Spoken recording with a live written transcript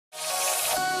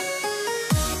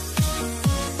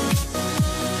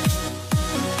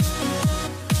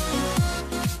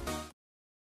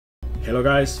Hello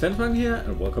guys, Fensmarken here,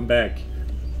 and welcome back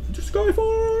to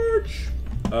Skyforge!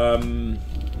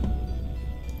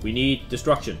 We need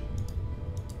destruction.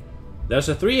 There's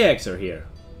a 3xer here.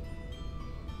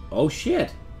 Oh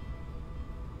shit!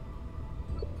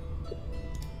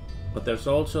 But there's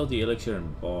also the elixir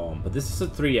and bomb. But this is a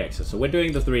 3xer, so we're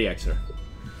doing the 3xer.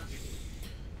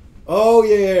 Oh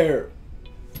yeah!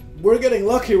 We're getting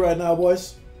lucky right now,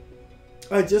 boys.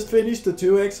 I just finished the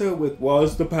 2xer with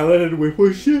was the paladin with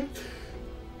my shit.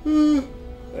 And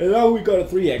now we got a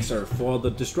 3xer for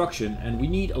the destruction, and we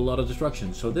need a lot of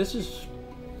destruction. So this is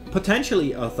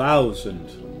potentially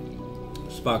 1,000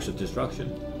 sparks of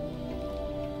destruction.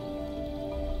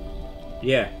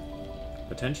 Yeah,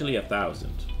 potentially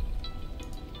 1,000.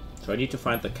 So I need to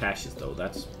find the caches though.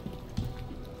 That's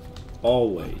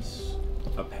always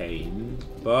a pain,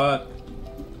 but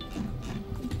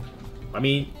I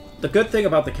mean, the good thing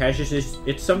about the caches is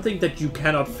it's something that you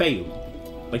cannot fail.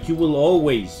 Like, you will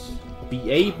always be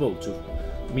able to...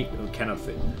 I mean, you cannot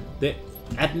fail.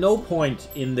 At no point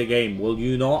in the game will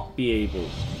you not be able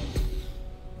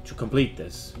to complete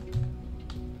this.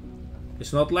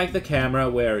 It's not like the camera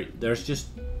where there's just...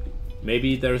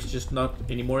 Maybe there's just not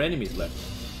any more enemies left.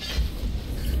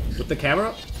 With the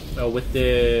camera? No, with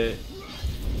the...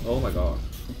 Oh my god.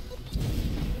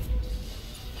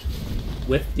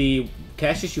 With the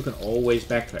caches you can always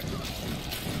backtrack.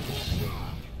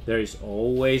 There is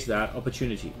always that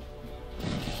opportunity.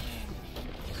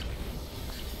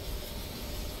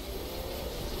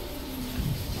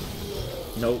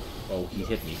 No. Oh, he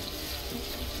hit me.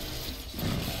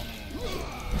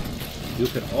 You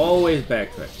can always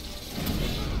backtrack.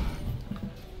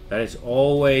 That is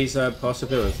always a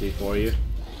possibility for you.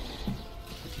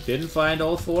 If you didn't find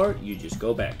all 4, you just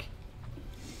go back.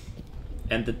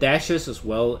 And the dashes as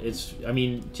well, it's... I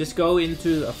mean, just go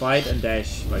into a fight and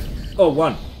dash, like... Oh,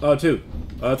 1. Oh, 2.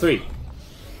 3.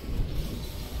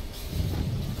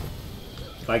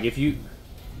 Like, if you...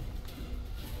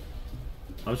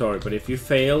 I'm sorry, but if you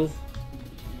fail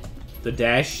the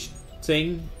dash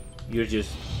thing, you're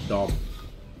just dumb.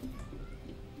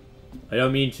 I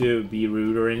don't mean to be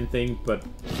rude or anything, but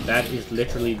that is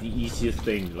literally the easiest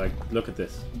thing. Like, look at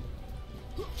this.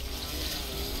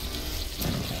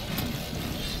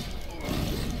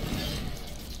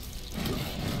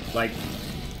 Like,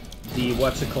 the,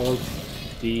 what's it called?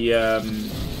 The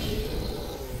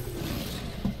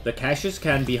caches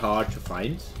can be hard to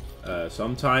find.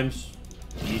 Sometimes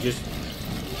you just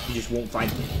won't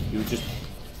find them. You just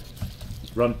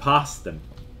run past them.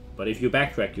 But if you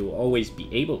backtrack, you'll always be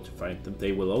able to find them.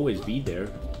 They will always be there.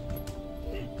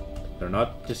 They're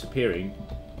not disappearing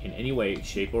in any way,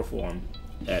 shape, or form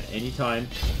at any time.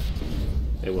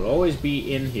 They will always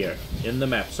be in here, in the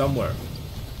map, somewhere.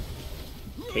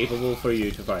 Capable for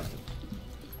you to find them.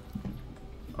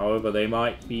 However, they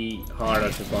might be harder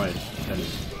to find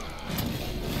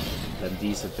than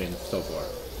these have been so far.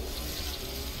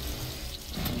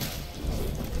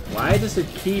 Why does it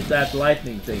keep that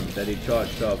lightning thing that it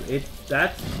charged up?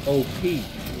 That's OP.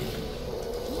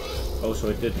 Oh, so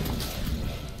it didn't.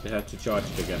 It had to charge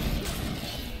it again.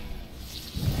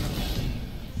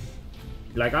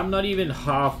 Like, I'm not even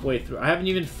halfway through. I haven't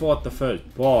even fought the first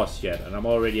boss yet, and I'm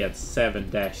already at 7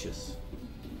 dashes.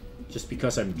 Just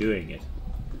because I'm doing it.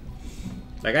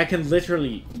 Like, I can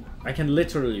literally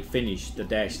finish the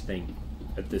dash thing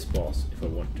at this boss if I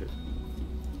want to.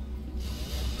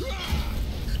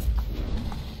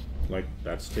 Like,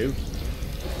 that's 2.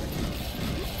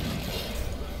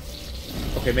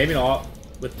 Okay, maybe not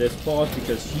with this boss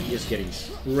because he is getting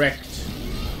wrecked.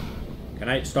 Can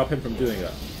I stop him from doing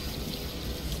that?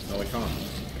 No, I can't.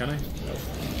 Can I? No.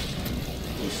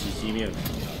 He's CC immune.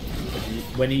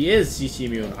 When he is CC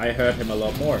immune, I hurt him a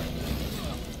lot more.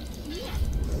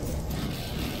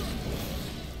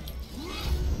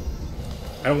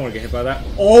 I don't want to get hit by that.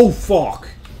 Oh, fuck!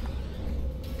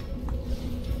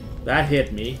 That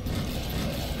hit me.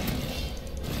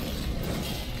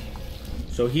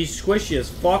 So he's squishy as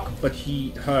fuck, but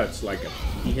he hurts like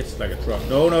he hits like a truck.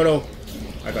 No, no, no!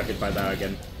 I got hit by that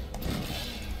again.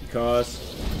 Because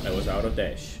I was out of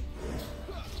dash.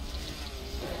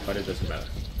 But it doesn't matter.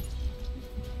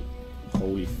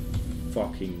 Holy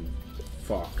fucking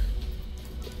fuck.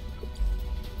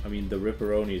 I mean, the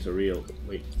ripperonis are real.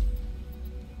 Wait.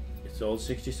 It's all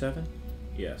 67?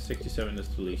 Yeah, 67 is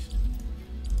the least.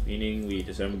 Meaning we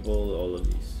disassemble all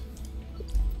of these.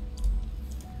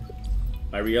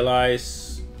 I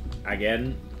realize,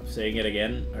 again, saying it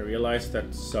again, I realize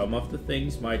that some of the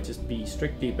things might just be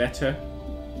strictly better,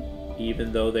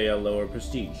 even though they are lower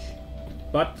prestige.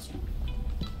 But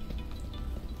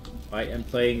I am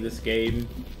playing this game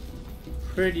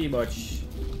pretty much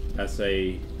as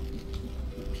a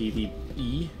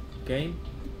PvE game.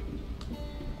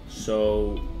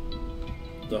 So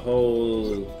the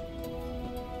whole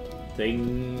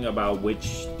thing about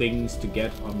which things to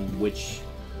get on which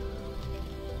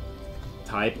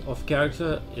type of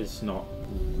character is not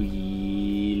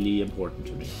really important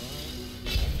to me.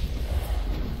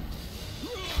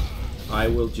 I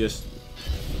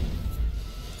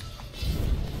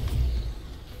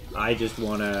just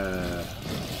wanna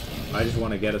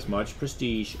get as much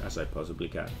prestige as I possibly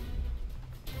can.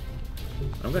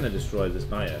 I'm gonna destroy this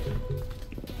Naiad.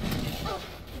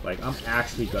 Like, I'm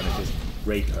actually gonna just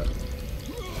rape her.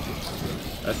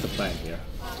 That's the plan here.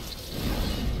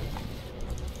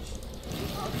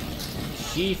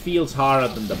 She feels harder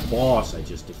than the boss I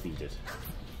just defeated.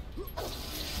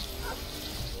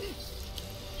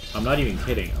 I'm not even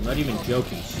kidding. I'm not even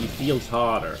joking. She feels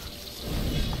harder.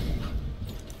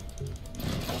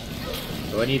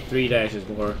 So I need 3 dashes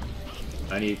more.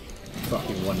 I need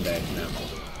fucking 1 dash now.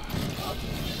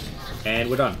 And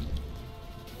we're done.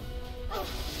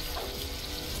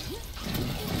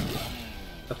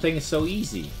 That thing is so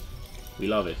easy. We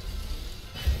love it.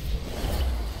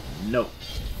 No.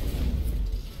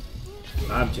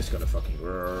 I'm just gonna fucking...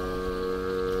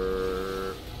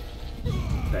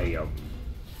 There you go.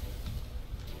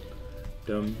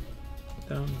 Dum,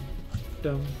 dum,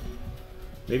 dum.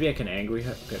 Maybe I can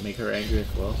make her angry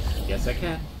as well. Yes, I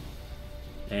can.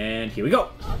 And here we go.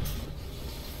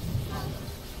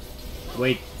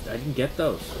 Wait, I didn't get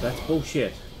those. That's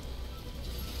bullshit.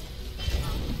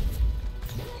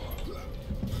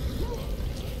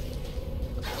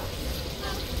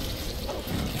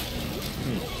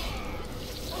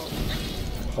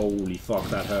 Holy fuck,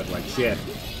 that hurt like shit.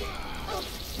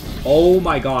 Oh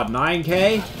my god,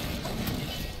 9k?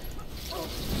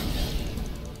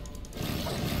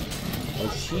 Oh,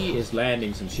 she is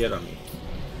landing some shit on me.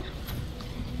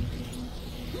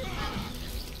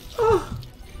 Oh.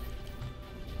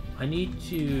 I need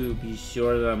to be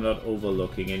sure that I'm not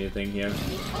overlooking anything here.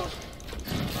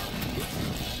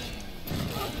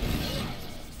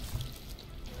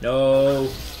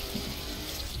 No!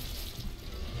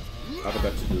 I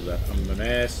forgot to do that. I'm an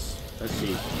ass. Let's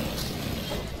see.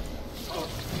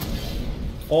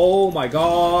 Oh my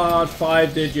god!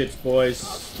 5 digits,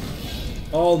 boys.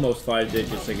 Almost 5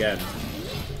 digits again.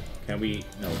 Can we...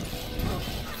 No.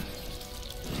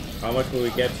 How much will we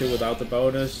get to without the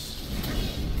bonus?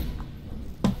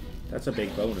 That's a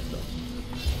big bonus, though.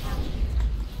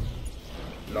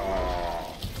 No.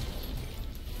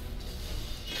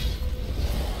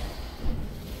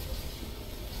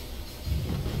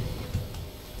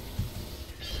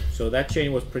 So that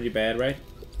chain was pretty bad, right?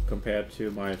 Compared to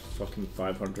my fucking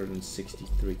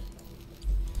 563.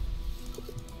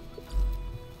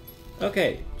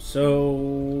 Okay, so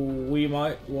we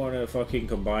might want to fucking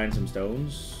combine some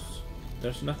stones.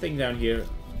 There's nothing down here,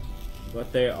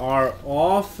 but there are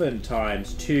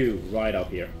oftentimes 2 right up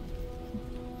here.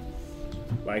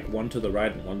 Like 1 to the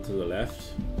right and 1 to the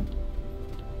left.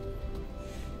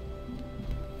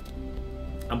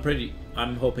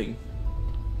 I'm hoping.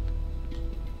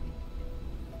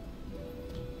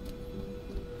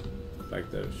 Like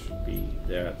there should be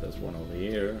there's one over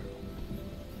here.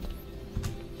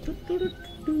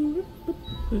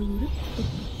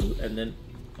 And then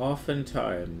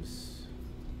oftentimes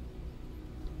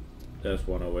there's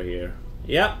one over here.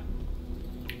 Yep.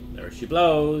 There she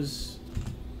blows.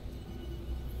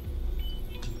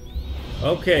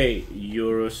 Okay,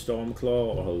 you're a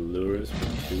Stormclaw or Lurus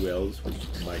with 2 L's, which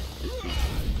might just be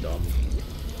dumb.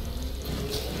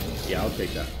 Yeah, I'll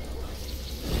take that.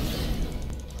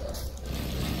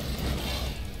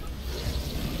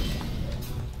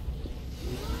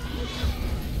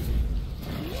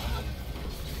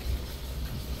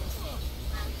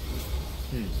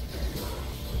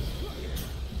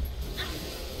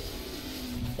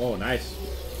 Oh, nice.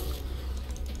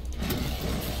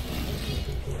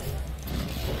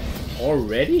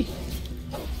 Already?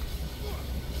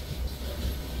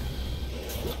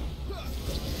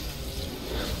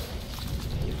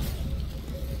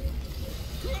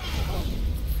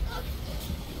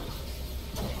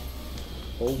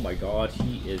 Oh my god,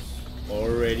 he is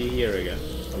already here again.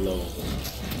 Alone.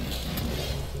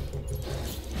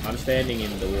 I'm standing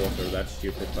in the water, that's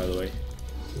stupid by the way.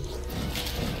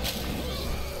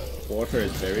 Water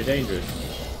is very dangerous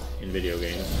in video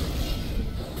games.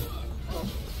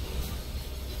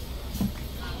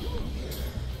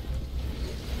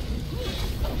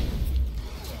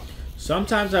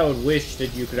 Sometimes I would wish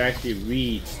that you could actually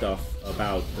read stuff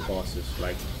about the bosses,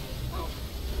 like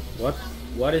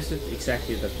what is it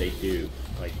exactly that they do?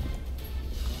 Like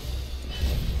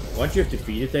Once you have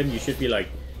defeated them, you should be like,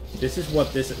 this is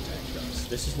what this attack does.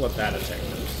 This is what that attack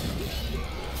does.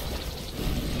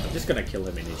 I'm just gonna kill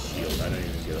him in his shield. I don't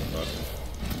even give a fuck.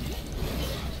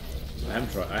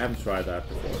 I haven't tried that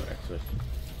before, actually.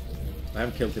 I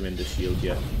haven't killed him in the shield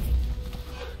yet.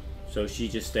 So she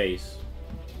just stays.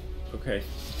 Okay.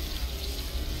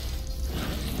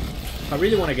 I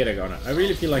really want to get a gunner. I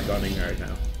really feel like gunning her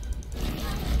now.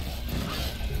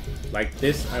 Like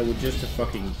this, I would just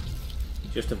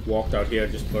have walked out here,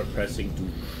 just pressing.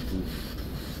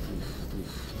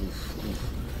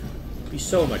 Be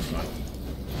so much fun.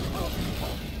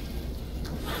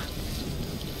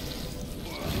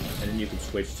 And then you can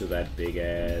switch to that big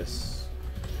ass.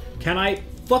 Can I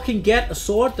fucking get a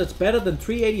sword that's better than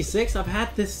 386? I've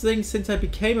had this thing since I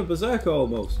became a berserker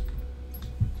almost.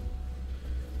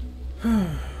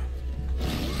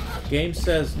 Game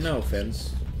says no,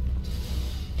 Fens.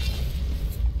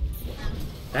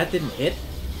 That didn't hit.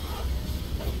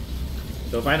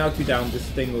 So if I knock you down, this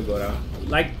thing will go down.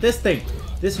 Like this thing.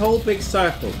 This whole big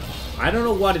circle. I don't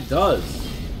know what it does.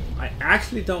 I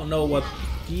actually don't know what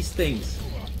these things.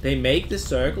 They make this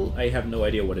circle. I have no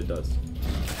idea what it does.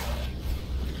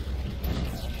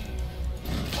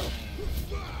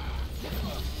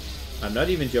 I'm not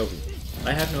even joking.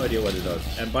 I have no idea what it does.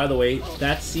 And by the way,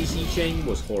 that CC chain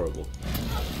was horrible.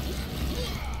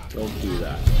 Don't do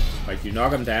that. Like, you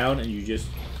knock them down and you just...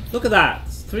 Look at that!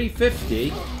 It's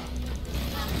 350.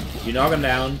 You knock them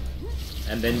down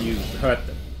and then you hurt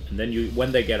them. And then you,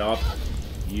 when they get up,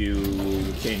 you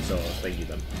chainsaw thingy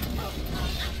them.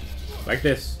 Like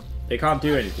this. They can't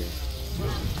do anything.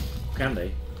 Can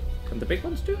they? Can the big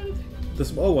ones do anything? The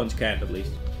small ones can't, at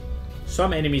least.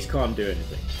 Some enemies can't do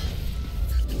anything.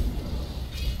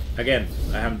 Again,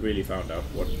 I haven't really found out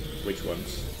which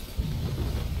ones.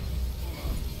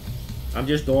 I'm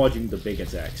just dodging the big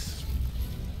attacks,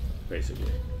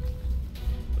 basically.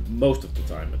 Most of the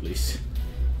time, at least.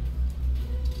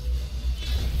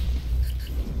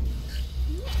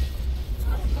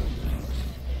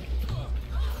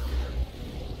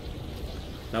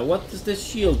 Now, what does this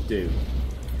shield do?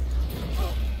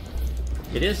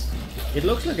 It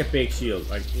looks like a big shield.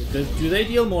 Like, do they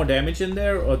deal more damage in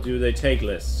there, or do they take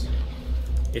less?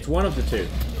 It's one of the two.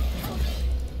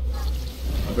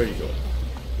 I'm pretty sure.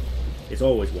 It's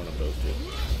always one of those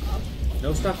two.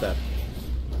 No, stop that.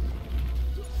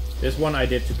 This one I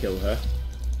did to kill her,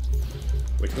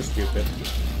 which was stupid.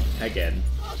 Again.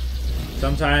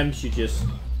 Sometimes you just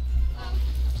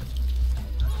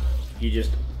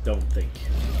don't think.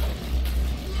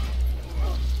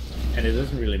 And it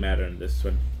doesn't really matter in this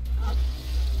one.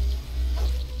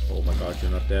 Oh my god,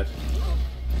 you're not dead.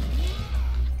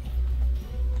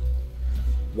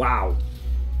 Wow.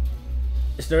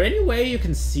 Is there any way you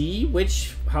can see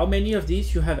how many of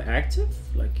these you have active?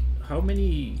 Like, how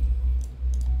many...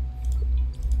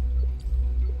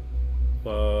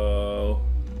 Whoa.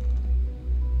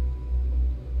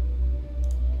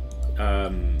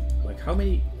 Like how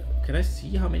many... Can I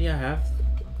see how many I have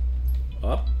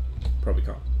up? Probably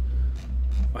can't.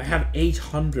 I have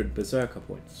 800 berserker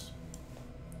points.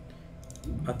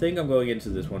 I think I'm going into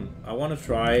this one. I want to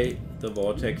try the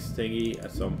vortex thingy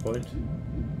at some point.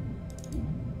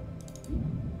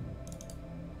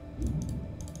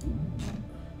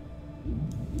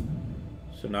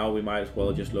 So now we might as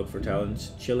well just look for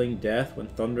talents. Chilling Death when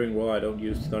Thundering Roar. I don't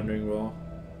use Thundering Roar.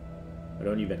 I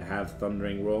don't even have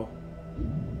Thundering Roar.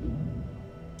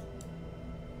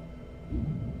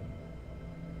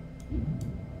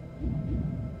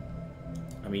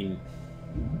 I mean,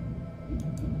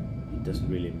 it doesn't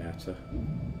really matter.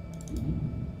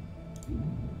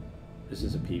 This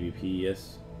is a PvP,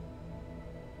 yes.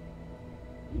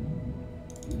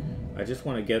 I just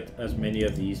want to get as many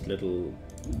of these little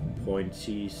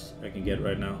pointies I can get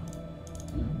right now.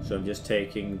 So I'm just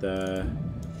taking the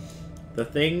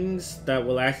things that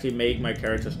will actually make my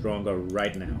character stronger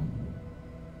right now.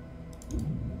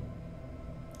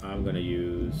 I'm gonna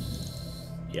use,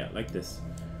 yeah, like this.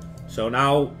 So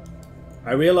now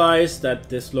I realize that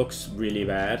this looks really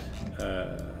bad,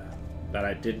 that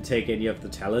I didn't take any of the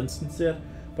talents instead,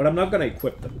 but I'm not gonna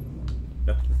equip them.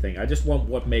 That's the thing. I just want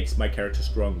what makes my character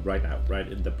strong right now, right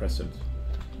in the present.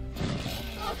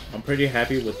 I'm pretty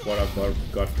happy with what I've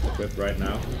got equipped right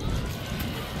now.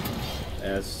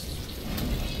 As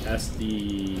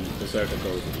the Berserker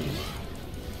goes.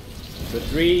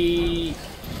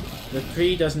 The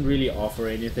tree doesn't really offer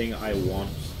anything I want.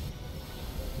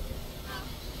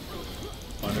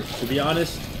 To be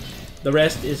honest, the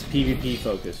rest is PvP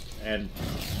focused, and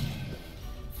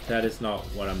that is not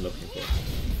what I'm looking for.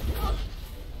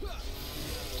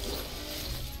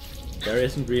 There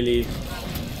isn't really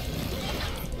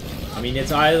I mean,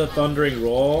 it's either Thundering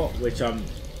Roar, which I'm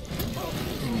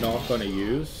not gonna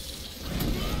use,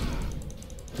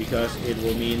 because it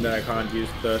will mean that I can't use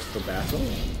Thirst for Battle,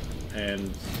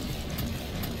 and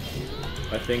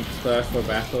I think Thirst for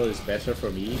Battle is better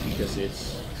for me because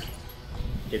it's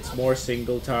more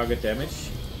single target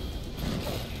damage.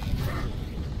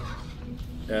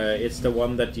 It's the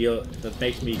one that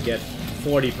makes me get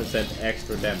 40%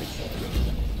 extra damage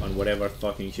on whatever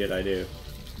fucking shit I do.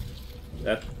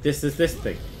 This is this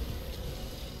thing.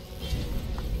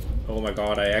 Oh my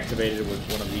god, I activated it with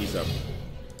one of these up.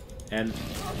 And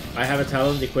I have a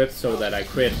talent equipped so that I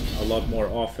crit a lot more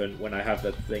often when I have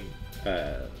that thing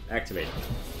activated.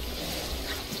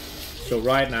 So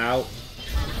right now,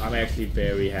 I'm actually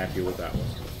very happy with that one.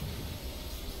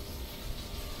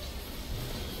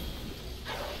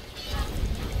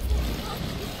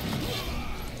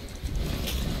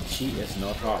 She is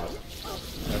not hard,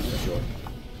 that's for sure.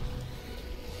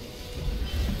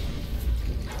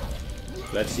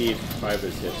 Let's see if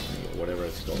Fibers hits me, or whatever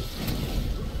it's called.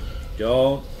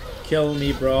 Don't kill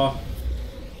me, bro.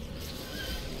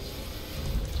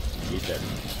 She's dead.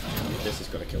 This is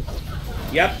gonna kill me.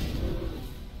 Yep.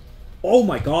 Oh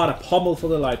my god, a pommel for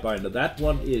the Lightbinder. That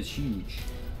one is huge.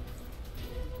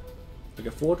 Like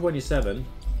a 427.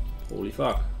 Holy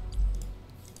fuck.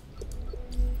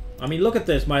 I mean, look at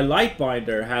this. My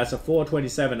Lightbinder has a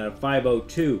 427 and a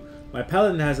 502. My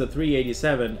Paladin has a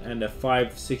 387 and a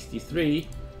 563.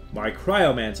 My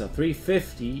Cryomancer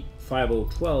 350,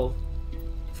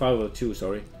 502,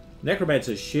 sorry.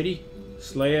 Necromancer is shitty.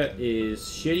 Slayer is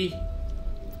shitty.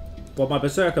 But my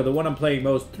Berserker, the one I'm playing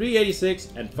most, 386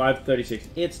 and 536.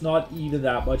 It's not even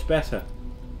that much better.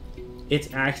 It's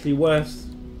actually worse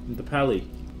than the Pally.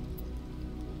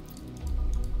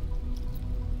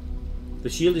 The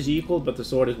shield is equal, but the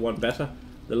sword is one better.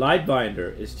 The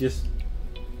Lightbinder is just...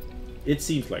 It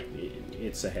seems like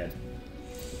it's ahead.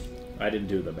 I didn't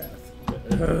do the math.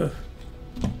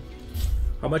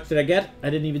 How much did I get? I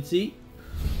didn't even see.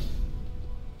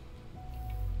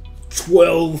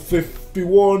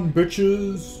 1251,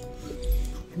 bitches.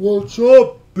 What's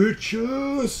up,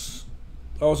 bitches?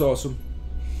 That was awesome.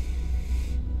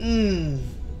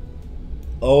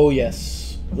 Oh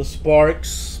yes, the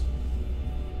sparks.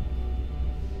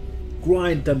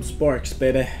 Grind them sparks,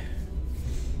 baby.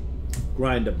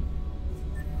 Grind them.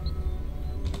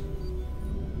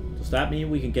 Does that mean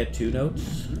we can get 2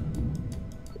 notes?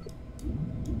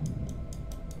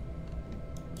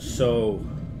 So,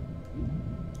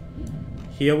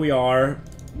 here we are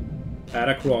at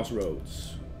a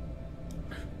crossroads.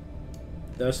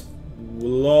 There's a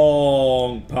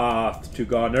long path to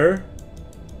Gunner,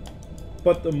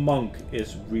 but the monk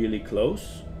is really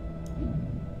close.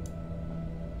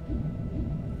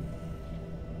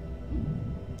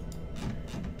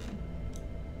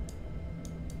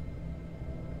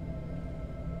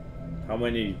 How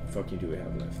many fucking do we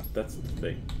have left? That's the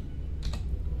thing.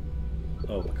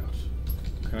 Oh my god.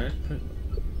 Can I print?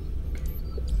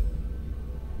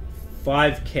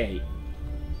 5k.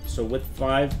 So with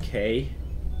 5k,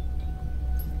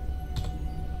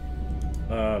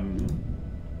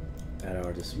 at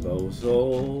our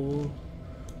disposal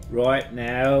right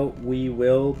now, we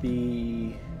will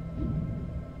be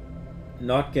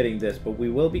not getting this, but we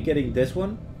will be getting this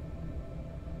one,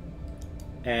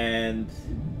 and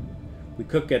we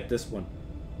could get this one,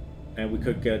 and we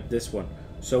could get this one.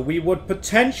 So we would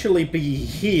potentially be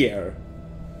here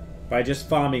by just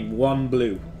farming 1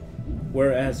 blue.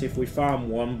 Whereas if we farm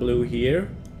 1 blue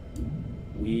here,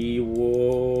 we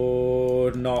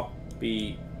would not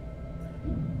be...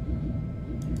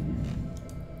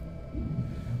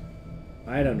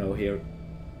 I don't know here.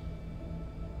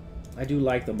 I do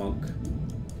like the monk.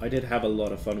 I did have a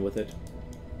lot of fun with it.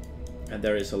 And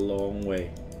there is a long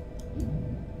way.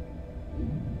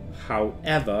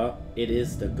 However, it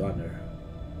is the gunner.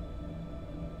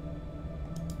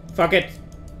 Fuck it!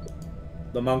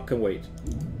 The monk can wait.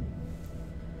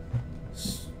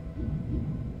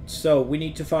 So, we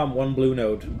need to farm 1 blue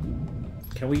node.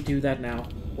 Can we do that now?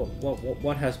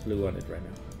 What has blue on it right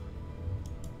now?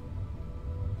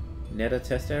 Nether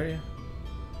test area?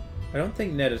 I don't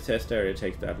think nether test area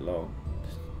takes that long.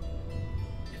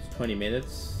 It's 20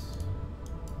 minutes.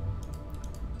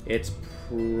 It's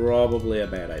probably a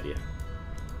bad idea.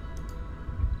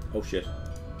 Oh shit.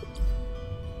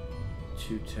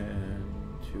 210,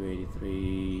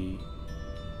 283.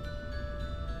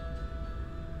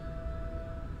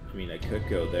 I mean, I could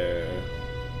go there.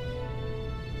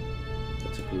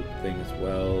 That's a group thing as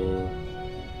well.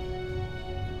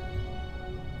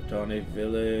 Adonai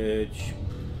Village.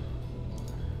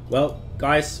 Well,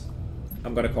 guys,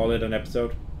 I'm gonna call it an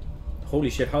episode. Holy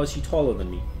shit, how is he taller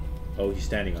than me? Oh, he's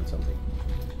standing on something.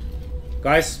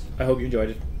 Guys, I hope you enjoyed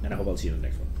it, and I hope I'll see you in the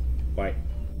next one. Bye.